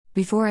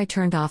Before I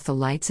turned off the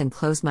lights and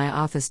closed my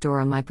office door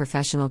on my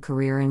professional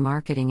career in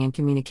marketing and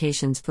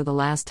communications for the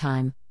last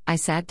time, I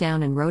sat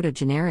down and wrote a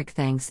generic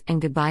thanks and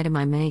goodbye to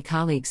my many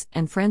colleagues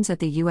and friends at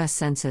the U.S.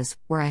 Census,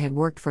 where I had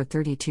worked for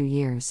 32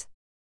 years.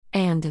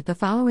 And the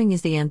following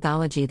is the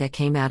anthology that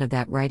came out of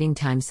that writing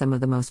time, some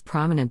of the most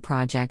prominent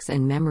projects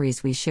and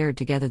memories we shared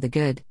together, the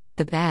good,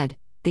 the bad,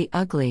 the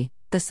ugly,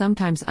 the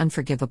sometimes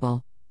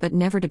unforgivable, but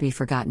never to be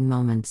forgotten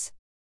moments.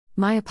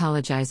 My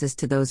apologizes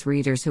to those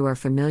readers who are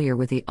familiar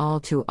with the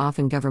all too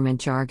often government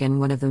jargon,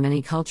 one of the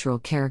many cultural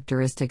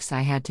characteristics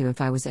I had to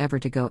if I was ever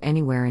to go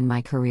anywhere in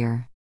my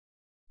career.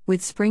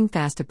 With spring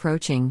fast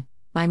approaching,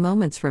 my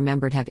moments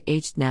remembered have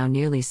aged now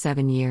nearly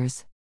 7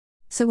 years.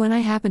 So when I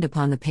happened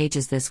upon the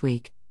pages this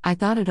week, I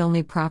thought it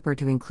only proper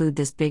to include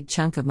this big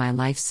chunk of my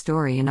life's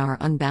story in our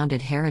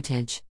unbounded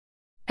heritage,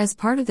 as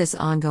part of this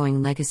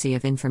ongoing legacy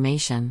of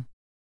information.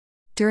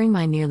 During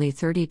my nearly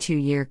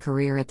 32-year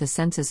career at the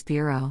Census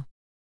Bureau,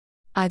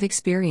 I've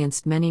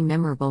experienced many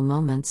memorable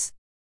moments.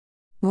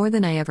 More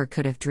than I ever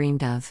could have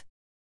dreamed of.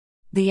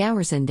 The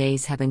hours and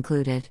days have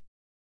included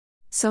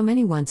so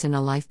many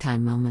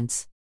once-in-a-lifetime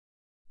moments.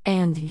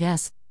 And,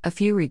 yes, a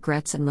few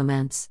regrets and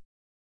laments.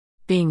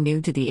 Being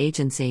new to the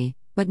agency,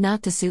 but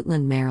not to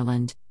Suitland,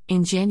 Maryland,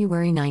 in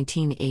January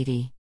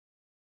 1980.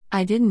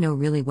 I didn't know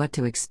really what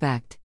to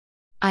expect.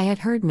 I had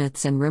heard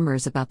myths and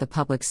rumors about the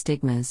public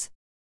stigmas.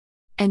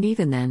 And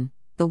even then,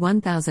 the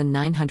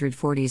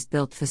 1940s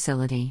built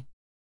facility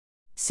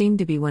seemed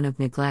to be one of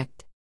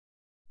neglect.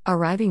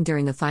 Arriving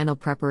during the final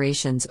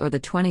preparations or the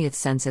 20th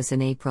census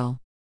in April.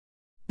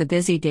 The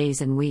busy days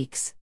and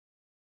weeks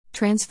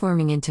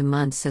transforming into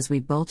months as we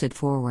bolted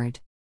forward.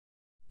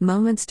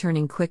 Moments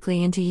turning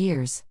quickly into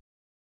years.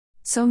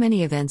 So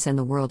many events in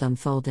the world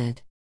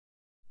unfolded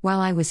while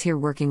I was here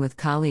working with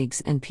colleagues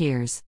and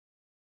peers.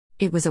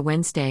 It was a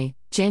Wednesday,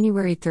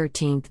 January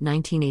 13,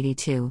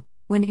 1982,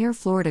 when Air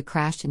Florida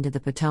crashed into the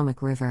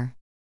Potomac River.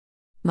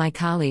 My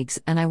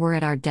colleagues and I were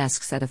at our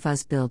desks at a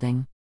fuzz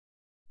building.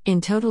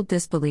 In total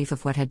disbelief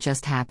of what had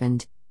just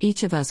happened,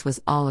 each of us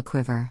was all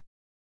aquiver.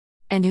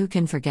 And who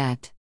can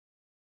forget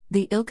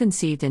the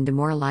ill-conceived and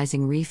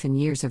demoralizing recent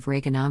years of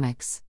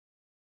Reaganomics?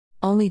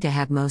 Only to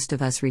have most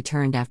of us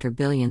returned after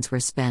billions were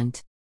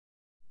spent.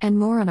 And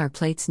more on our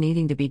plates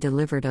needing to be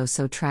delivered, oh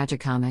so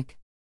tragicomic.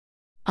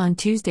 On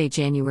Tuesday,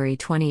 January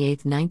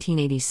 28,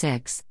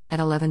 1986, at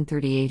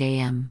 11:38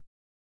 a.m.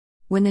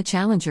 when the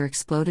Challenger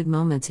exploded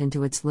moments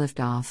into its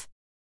liftoff,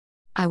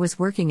 I was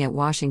working at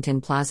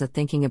Washington Plaza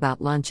thinking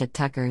about lunch at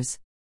Tucker's,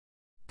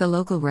 the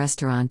local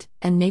restaurant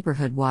and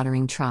neighborhood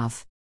watering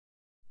trough.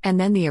 And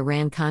then the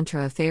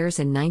Iran-Contra affairs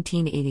in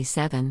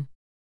 1987.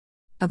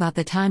 About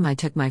the time I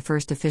took my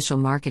first official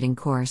marketing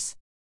course.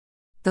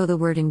 Though the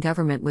word in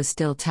government was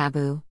still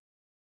taboo.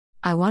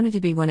 I wanted to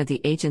be one of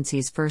the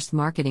agency's first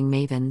marketing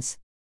mavens.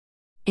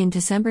 In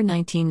December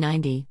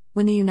 1990,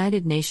 when the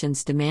United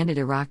Nations demanded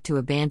Iraq to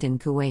abandon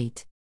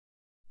Kuwait,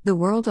 the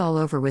world all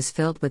over was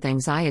filled with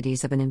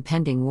anxieties of an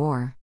impending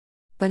war.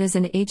 But as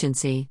an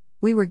agency,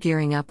 we were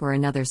gearing up for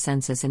another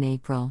census in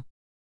April.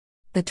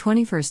 The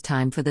 21st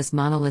time for this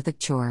monolithic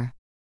chore.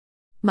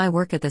 My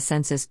work at the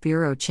Census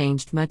Bureau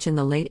changed much in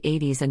the late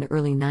 80s and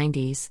early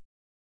 90s.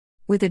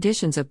 With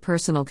additions of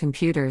personal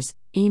computers,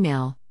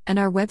 email, and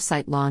our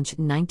website launch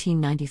in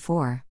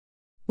 1994.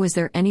 Was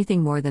there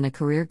anything more than a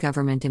career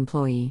government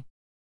employee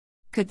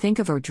could think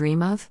of or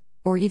dream of,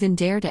 or even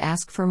dare to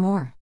ask for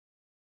more?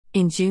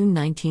 In June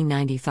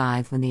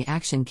 1995, when the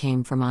action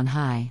came from on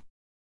high,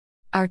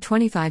 our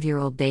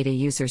 25-year-old Data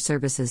User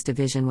Services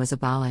division was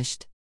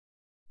abolished.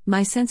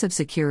 My sense of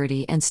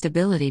security and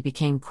stability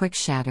became quick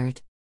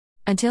shattered.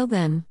 Until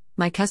then,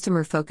 my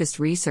customer-focused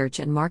research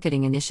and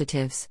marketing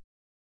initiatives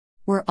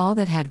were all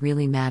that had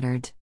really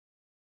mattered.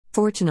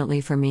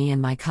 Fortunately for me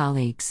and my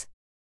colleagues,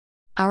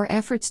 our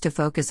efforts to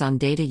focus on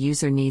data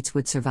user needs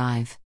would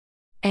survive.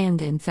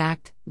 And, in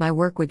fact, my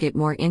work would get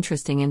more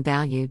interesting and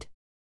valued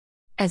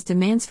as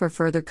demands for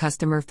further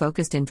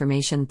customer-focused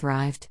information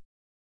thrived.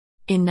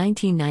 In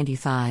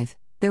 1995,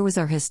 there was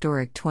our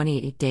historic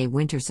 28-day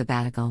winter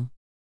sabbatical.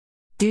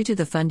 Due to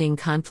the funding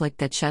conflict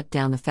that shut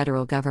down the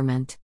federal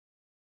government.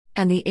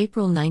 And the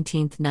April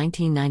 19,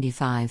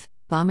 1995,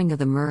 bombing of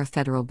the Murrah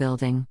Federal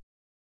Building.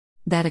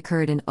 That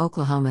occurred in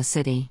Oklahoma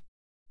City.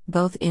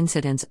 Both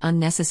incidents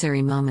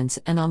unnecessary moments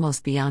and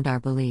almost beyond our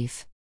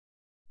belief.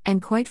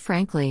 And quite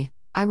frankly,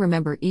 I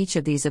remember each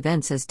of these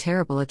events as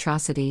terrible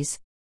atrocities.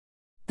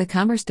 The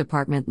Commerce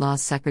Department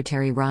lost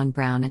Secretary Ron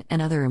Brown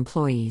and other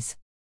employees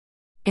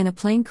in a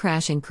plane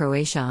crash in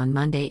Croatia on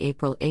Monday,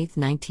 April 8,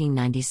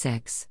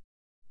 1996.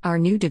 Our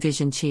new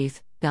division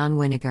chief, Don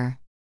Winiger,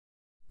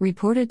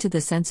 reported to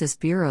the Census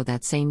Bureau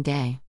that same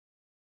day.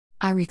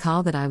 I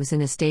recall that I was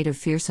in a state of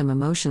fearsome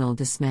emotional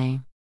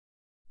dismay.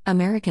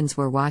 Americans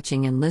were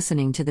watching and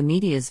listening to the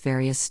media's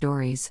various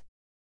stories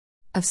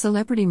of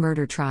celebrity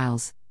murder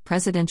trials,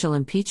 presidential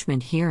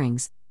impeachment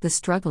hearings, the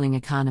struggling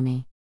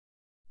economy,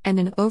 and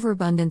an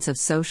overabundance of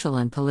social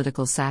and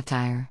political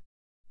satire.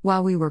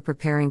 While we were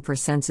preparing for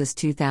Census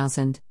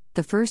 2000,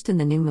 the first in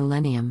the new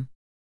millennium,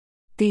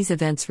 These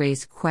events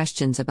raised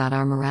questions about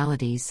our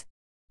moralities.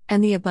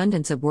 And the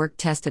abundance of work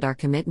tested our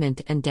commitment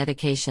and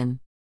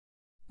dedication.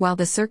 While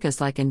the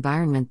circus-like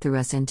environment threw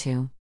us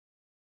into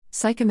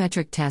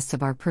psychometric tests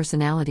of our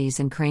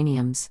personalities and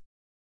craniums.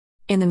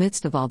 In the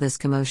midst of all this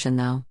commotion,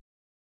 though,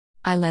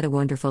 I led a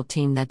wonderful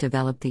team that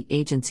developed the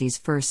agency's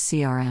first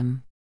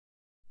CRM.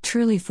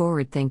 Truly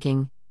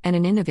forward-thinking, and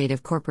an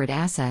innovative corporate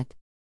asset.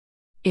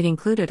 It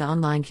included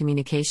online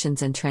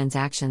communications and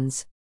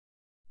transactions,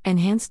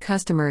 enhanced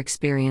customer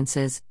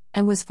experiences,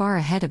 and was far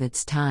ahead of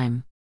its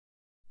time.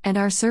 And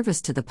our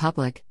service to the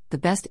public, the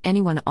best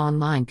anyone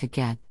online could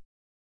get.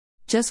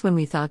 Just when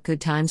we thought good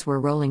times were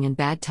rolling and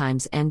bad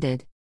times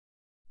ended,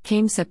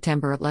 came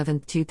September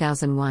 11,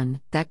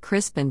 2001, that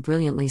crisp and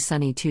brilliantly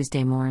sunny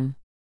Tuesday morn.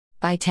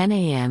 By 10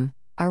 a.m.,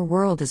 our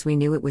world as we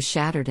knew it was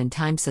shattered and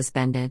time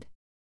suspended.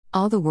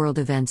 All the world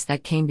events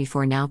that came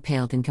before now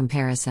paled in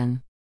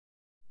comparison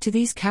to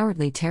these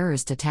cowardly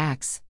terrorist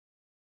attacks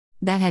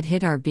that had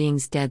hit our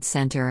being's dead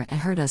center and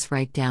hurt us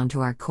right down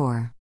to our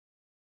core.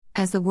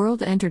 As the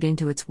world entered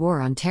into its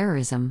war on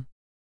terrorism,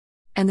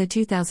 and the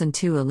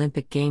 2002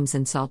 Olympic Games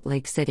in Salt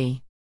Lake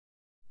City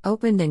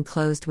opened and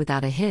closed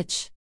without a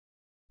hitch,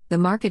 the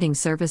Marketing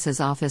Services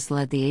Office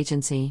led the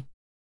agency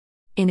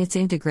in its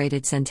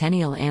integrated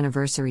centennial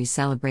anniversary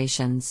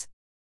celebrations.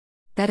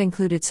 That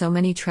included so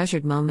many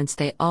treasured moments,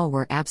 they all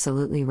were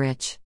absolutely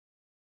rich.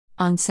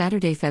 On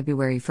Saturday,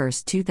 February 1,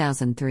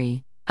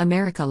 2003,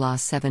 America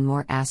lost 7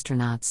 more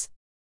astronauts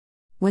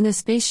when the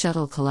Space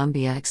Shuttle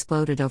Columbia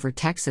exploded over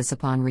Texas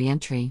upon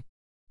re-entry.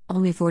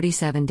 Only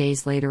 47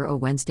 days later, on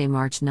Wednesday,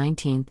 March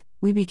 19,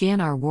 we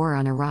began our war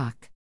on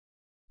Iraq.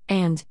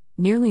 And,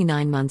 nearly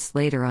 9 months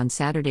later, on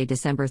Saturday,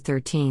 December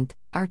 13,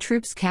 our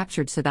troops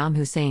captured Saddam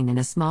Hussein in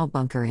a small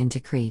bunker in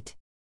Tikrit.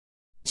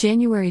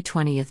 January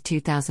 20,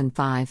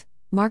 2005,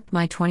 marked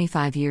my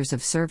 25 years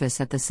of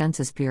service at the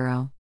Census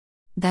Bureau.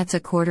 That's a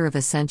quarter of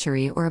a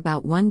century, or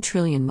about 1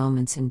 trillion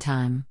moments in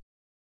time.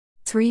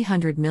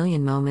 300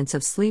 million moments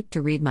of sleep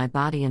to read my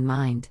body and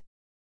mind.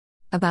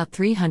 About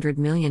 300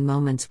 million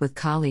moments with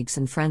colleagues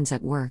and friends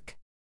at work.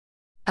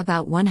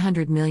 About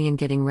 100 million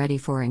getting ready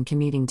for and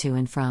commuting to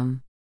and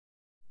from.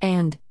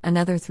 And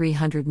another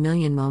 300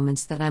 million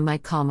moments that I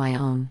might call my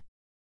own.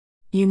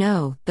 You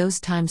know,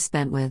 those times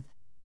spent with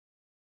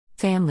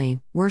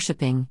family,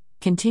 worshiping,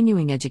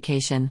 continuing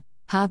education,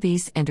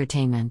 hobbies,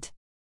 entertainment.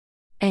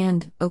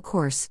 And, of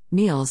course,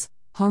 meals,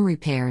 home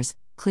repairs,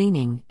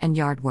 cleaning, and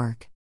yard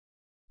work.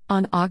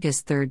 On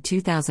August 3,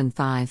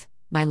 2005,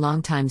 my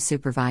longtime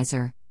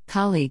supervisor,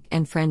 colleague,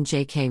 and friend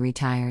J.K.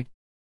 retired.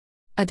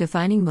 A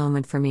defining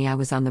moment for me. I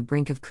was on the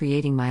brink of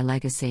creating my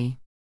legacy.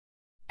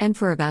 And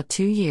for about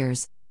 2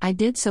 years, I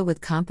did so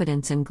with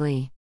confidence and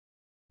glee.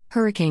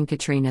 Hurricane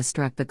Katrina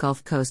struck the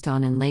Gulf Coast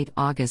in late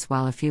August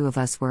while a few of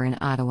us were in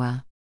Ottawa.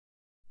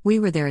 We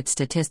were there at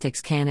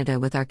Statistics Canada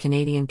with our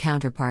Canadian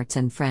counterparts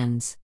and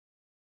friends,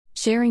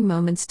 sharing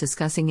moments,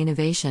 discussing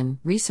innovation,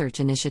 research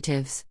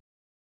initiatives,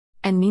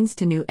 and means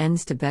to new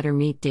ends to better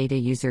meet data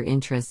user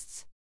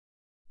interests.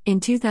 In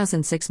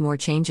 2006, more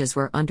changes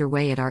were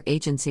underway at our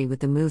agency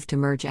with the move to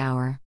merge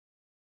our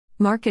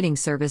marketing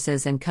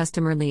services and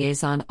customer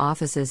liaison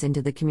offices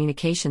into the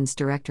communications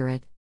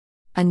directorate.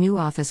 A new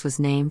office was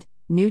named,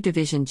 new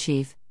division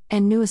chief,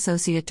 and new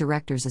associate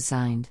directors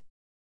assigned.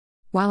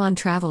 While on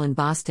travel in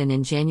Boston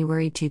in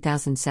January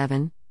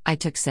 2007, I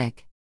took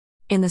sick.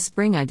 In the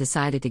spring, I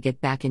decided to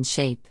get back in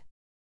shape.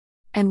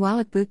 And while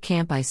at boot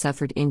camp, I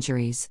suffered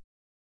injuries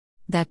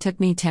that took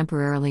me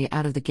temporarily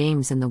out of the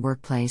games in the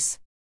workplace.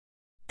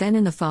 Then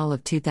in the fall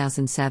of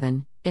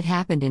 2007, it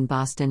happened in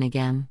Boston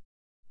again.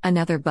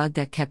 Another bug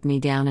that kept me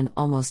down and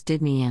almost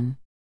did me in.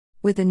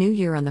 With the new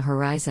year on the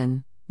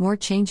horizon, more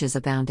changes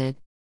abounded.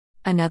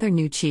 Another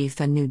new chief,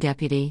 a new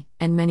deputy,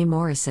 and many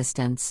more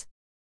assistants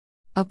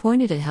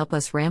appointed to help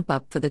us ramp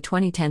up for the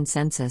 2010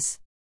 census.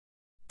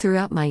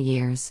 Throughout my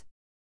years,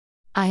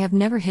 I have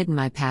never hidden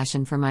my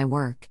passion for my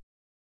work.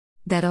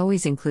 That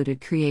always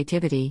included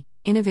creativity,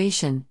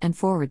 innovation, and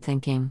forward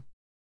thinking.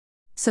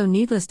 So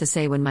needless to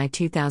say, when my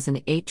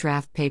 2008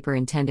 draft paper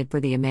intended for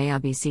the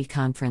AMABC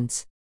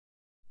conference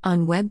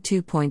on Web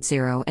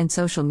 2.0 and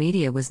social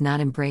media was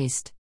not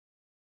embraced,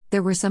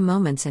 there were some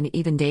moments and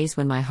even days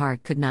when my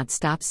heart could not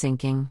stop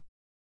sinking.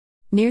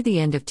 Near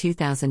the end of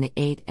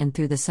 2008 and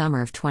through the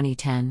summer of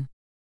 2010,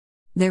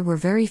 there were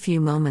very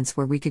few moments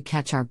where we could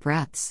catch our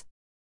breaths.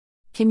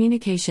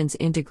 Communications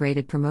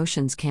Integrated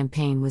Promotions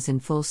campaign was in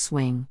full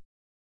swing,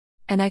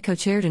 and I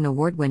co-chaired an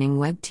award-winning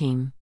web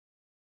team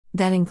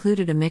that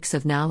included a mix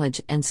of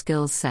knowledge and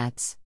skills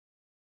sets,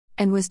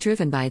 and was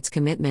driven by its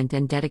commitment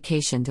and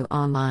dedication to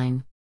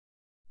online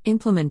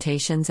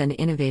implementations and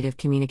innovative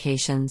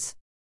communications.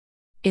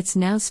 It's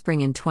now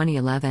spring in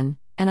 2011,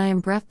 and I am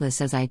breathless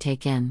as I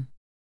take in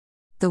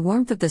the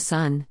warmth of the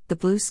sun, the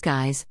blue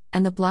skies,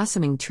 and the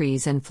blossoming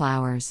trees and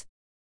flowers.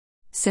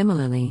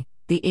 Similarly,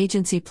 the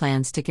agency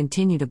plans to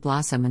continue to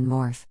blossom and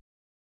morph.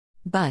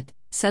 But,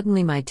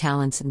 suddenly my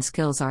talents and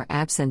skills are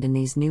absent in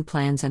these new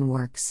plans and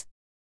works.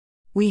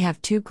 We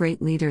have 2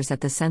 great leaders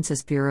at the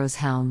Census Bureau's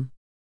helm.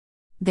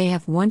 They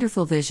have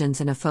wonderful visions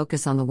and a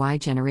focus on the Y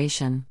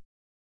generation.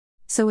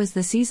 So as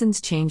the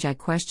seasons change, I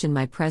question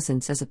my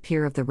presence as a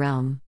peer of the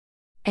realm.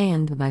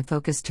 And my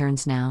focus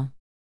turns now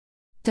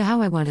to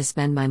how I want to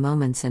spend my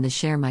moments and to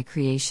share my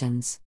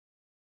creations.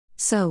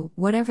 So,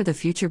 whatever the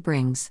future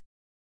brings,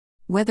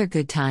 whether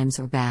good times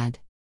or bad,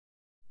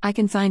 I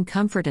can find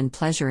comfort and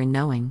pleasure in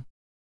knowing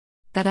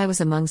that I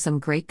was among some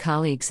great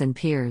colleagues and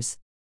peers.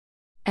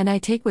 And I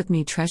take with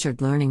me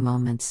treasured learning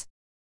moments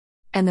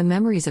and the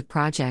memories of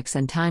projects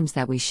and times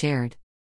that we shared.